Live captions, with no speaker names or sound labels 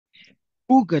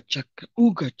Ooga chaka,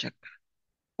 ooga chaka,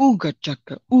 ooga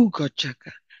chaka, ooga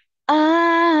chaka.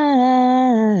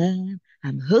 I'm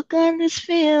hooked on this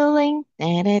feeling.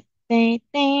 Da, da, da,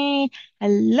 da.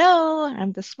 Hello,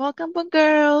 I'm the Small Camper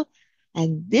Girl,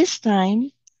 and this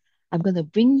time I'm gonna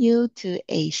bring you to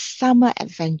a summer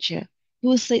adventure.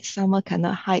 Who said summer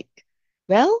cannot hike?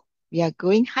 Well, we are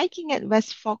going hiking at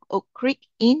West Fork Oak Creek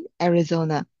in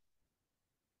Arizona.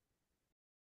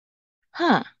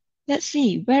 Huh, let's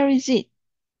see, where is it?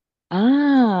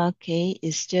 Okay,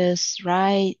 it's just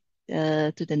right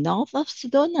to the north of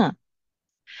Sedona.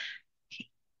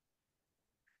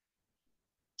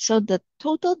 So the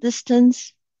total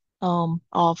distance of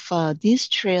this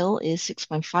trail is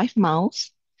 6.5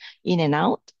 miles in and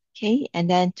out. Okay, and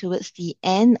then towards the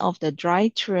end of the dry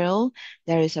trail,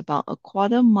 there is about a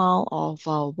quarter mile of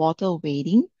water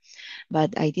wading,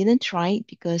 but I didn't try it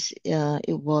because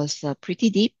it was pretty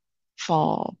deep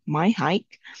for my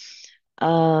hike.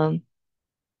 Um,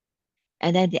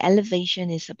 and then the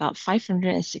elevation is about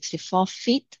 564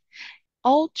 feet.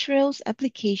 All trails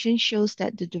application shows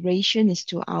that the duration is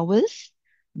 2 hours,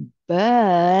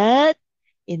 but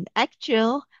in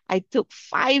actual, I took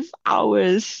 5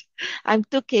 hours. I'm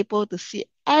too capable to see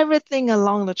everything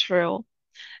along the trail,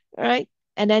 right?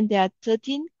 And then there are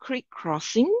 13 creek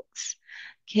crossings.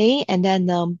 Okay, and then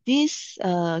this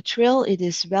trail, it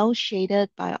is well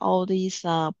shaded by all these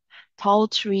tall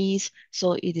trees,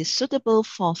 so it is suitable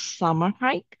for summer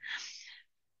hike.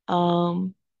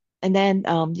 Um, and then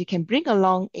you can bring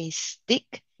along a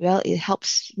stick. Well, it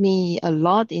helps me a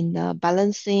lot in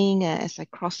balancing as I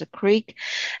cross the creek.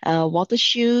 Water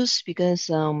shoes because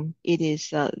it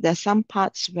is there's some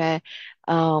parts where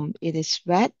it is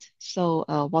wet, so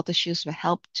water shoes will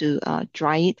help to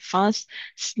dry it fast.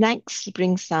 Snacks,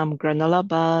 bring some granola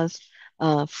bars,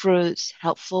 fruits,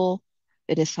 helpful.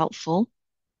 It is helpful.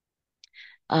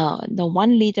 The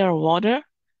 1 liter of water,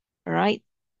 all right?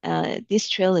 This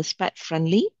trail is pet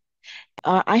friendly.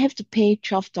 I have to pay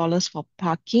 $12 for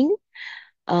parking.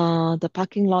 The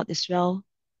parking lot is well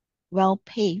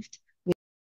paved.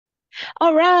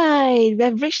 All right,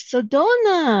 we've reached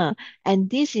Sedona, and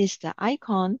this is the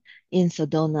icon in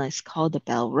Sedona. It's called the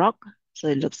Bell Rock, so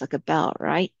it looks like a bell,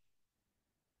 right?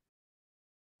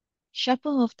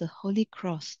 Chapel of the Holy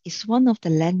Cross is one of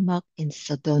the landmarks in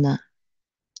Sedona.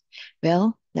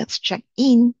 Well, let's check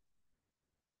in.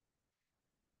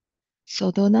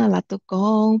 Sedona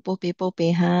Latokong, Pope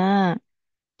Pope ha.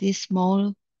 This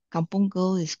small kampung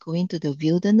girl is going to the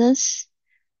wilderness.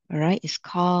 All right, it's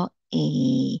called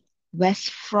a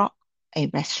West Frog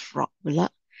pula.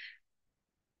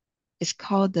 It's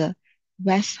called the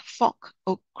West Fork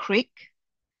Oak Creek.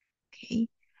 Okay,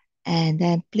 and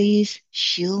then please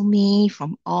shield me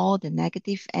from all the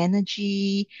negative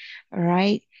energy. All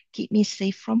right, keep me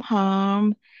safe from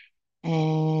harm,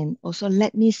 and also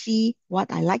let me see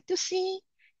what I like to see,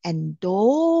 and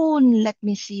don't let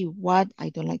me see what I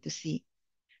don't like to see.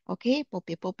 Okay, pope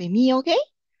pope me. Okay,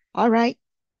 all right.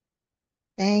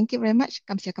 Thank you very much.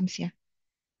 Kamsia kamsia.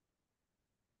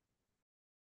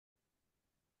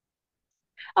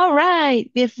 All right,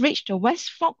 we've reached the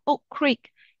West Fork Oak Creek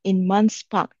in Munns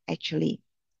Park, actually.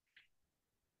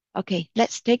 Okay,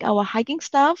 let's take our hiking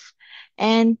stuff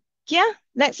and yeah,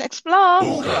 let's explore.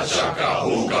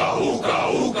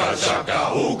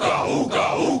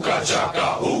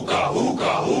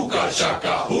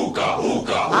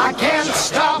 I can't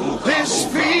stop this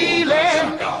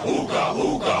feeling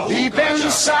deep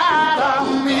inside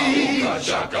of me.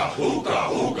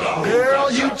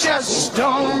 Girl, you just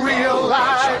don't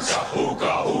realize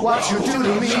what you do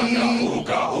to me.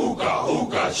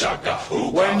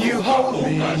 When you hold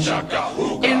me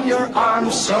in your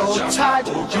arms so tight,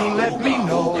 you let me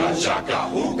know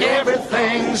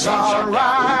everything's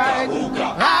alright.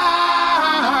 I'm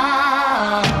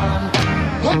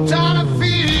hooked on a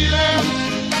feeling,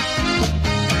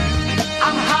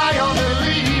 I'm high on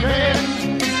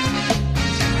believing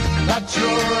that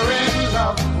you're in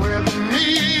love with me.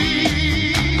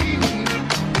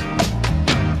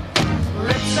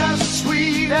 Lips as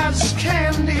sweet as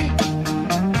candy,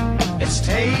 its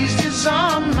taste is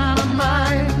on my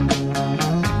mind.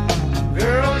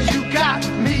 Girl, you got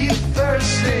me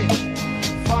thirsty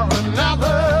for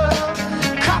another.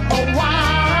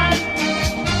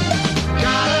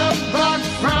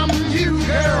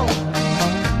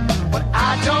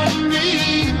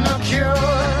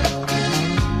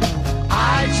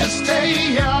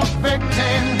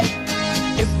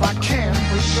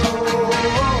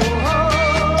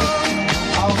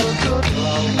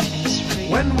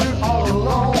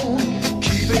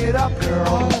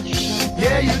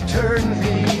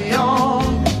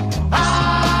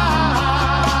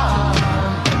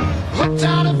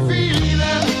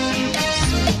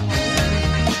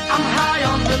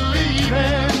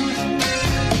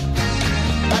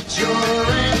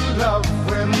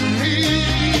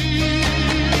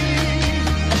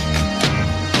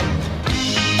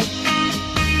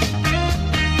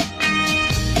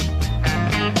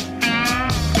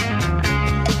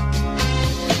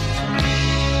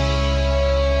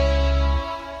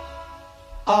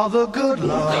 all the good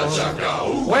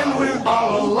love when we're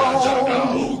all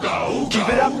alone. Keep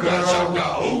it up,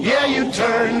 girl. Yeah, you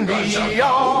turn me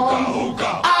on.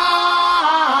 I'm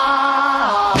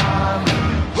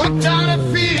hooked on a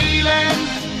feeling.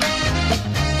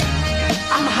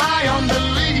 I'm high on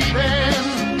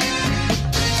believing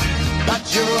that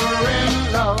you're in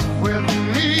love with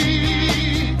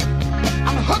me.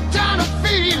 I'm hooked on a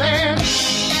feeling.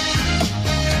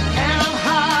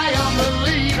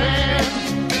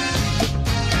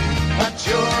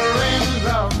 You're in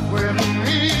love with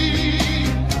me.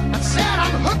 I said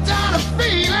I'm hooked on a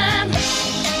feeling,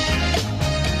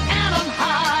 and I'm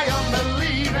high on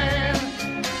believing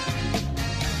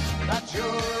that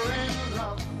you're in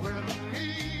love with me.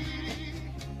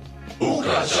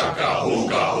 Ooga chaka,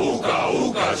 ooga, ooga,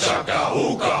 ooga chaka,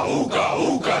 ooga, ooga,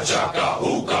 ooga chaka,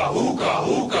 ooga, ooga,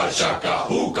 ooga chaka,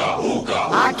 ooga, ooga.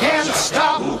 I can't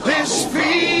stop this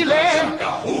feeling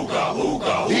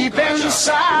deep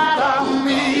inside of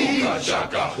me.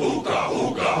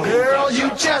 Girl, you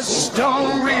just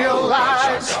don't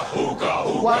realize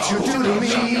what you do to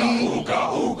me.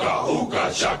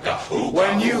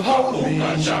 When you hold me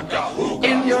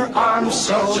in your arms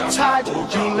so tight,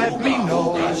 you let me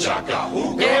know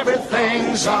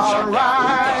everything's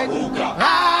alright.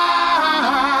 I'm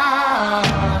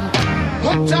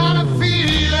hooked on a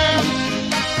feeling.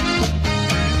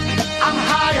 I'm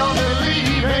high on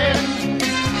believing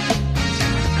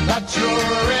that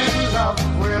you're in love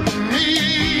with me.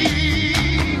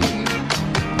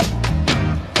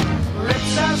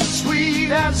 Lips as sweet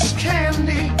as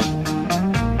candy,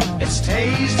 its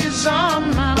taste is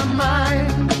on my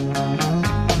mind.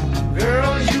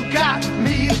 Girl, you got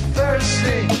me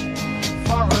thirsty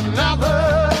for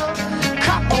another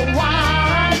cup of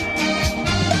wine.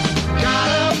 Got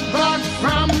a bug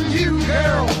from you,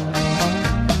 girl,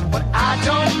 but I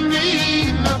don't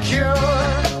need no cure.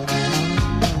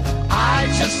 I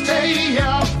just stay a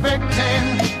victim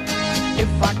if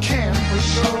I can for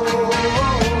sure.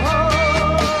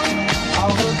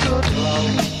 All the good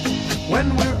love when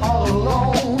we're all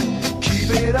alone. Keep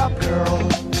it up, girl.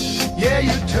 Yeah,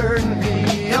 you turn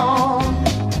me on.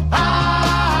 I'm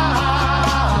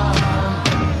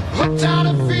hooked on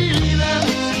a feeling.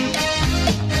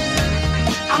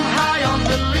 I'm high on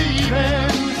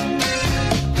believing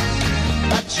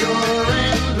that you're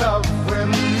in love with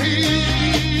me.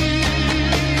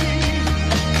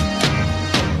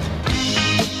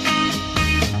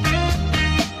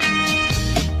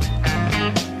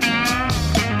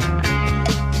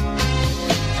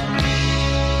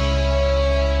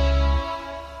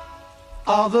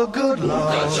 All the good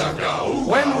love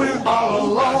when we're all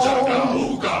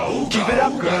alone. Keep it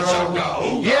up,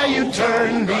 girl. Yeah, you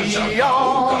turn me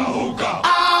on.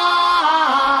 I'm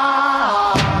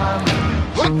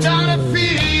hooked on a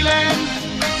feeling.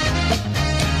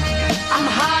 I'm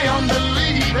high on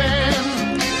believing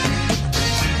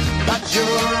that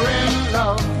you're in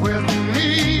love with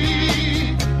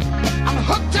me. I'm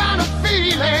hooked on a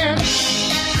feeling,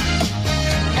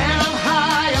 and I'm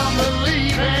high on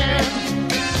believing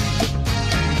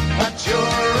that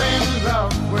you're in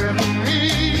love with me.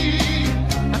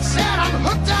 I said I'm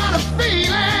hooked on a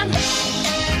feeling,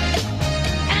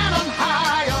 and I'm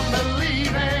high on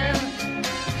believing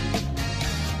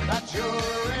that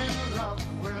you're in love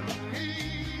with me.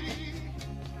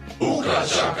 Ooga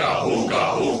chaka, ooga,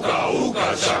 ooga, ooga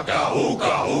chaka,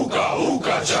 ooga, ooga,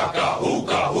 ooga chaka,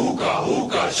 ooga, ooga,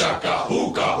 ooga chaka,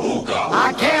 ooga, ooga. I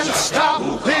can't stop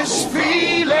this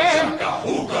feeling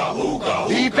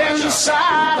deep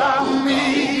inside of me.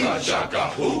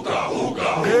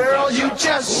 Girl, you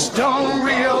just don't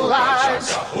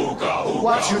realize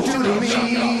what you do to me.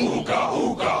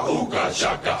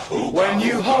 When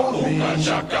you hold me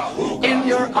in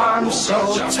your arms so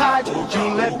tight,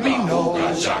 you let me know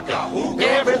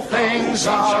everything's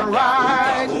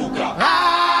alright.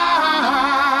 I'm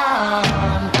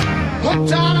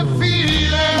hooked on a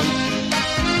feeling.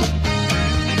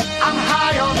 I'm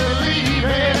high on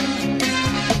believing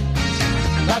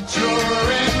that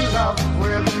you're in love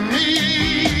with me.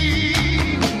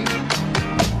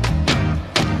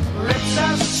 Lips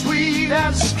as sweet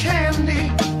as candy,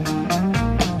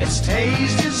 its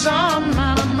taste is on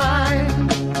my mind.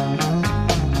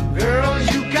 Girl,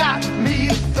 you got me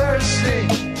thirsty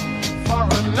for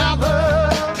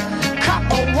another cup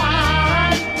of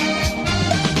wine.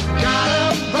 Got a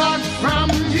bug from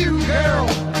you, girl,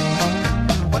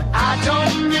 but I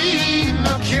don't need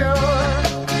no cure.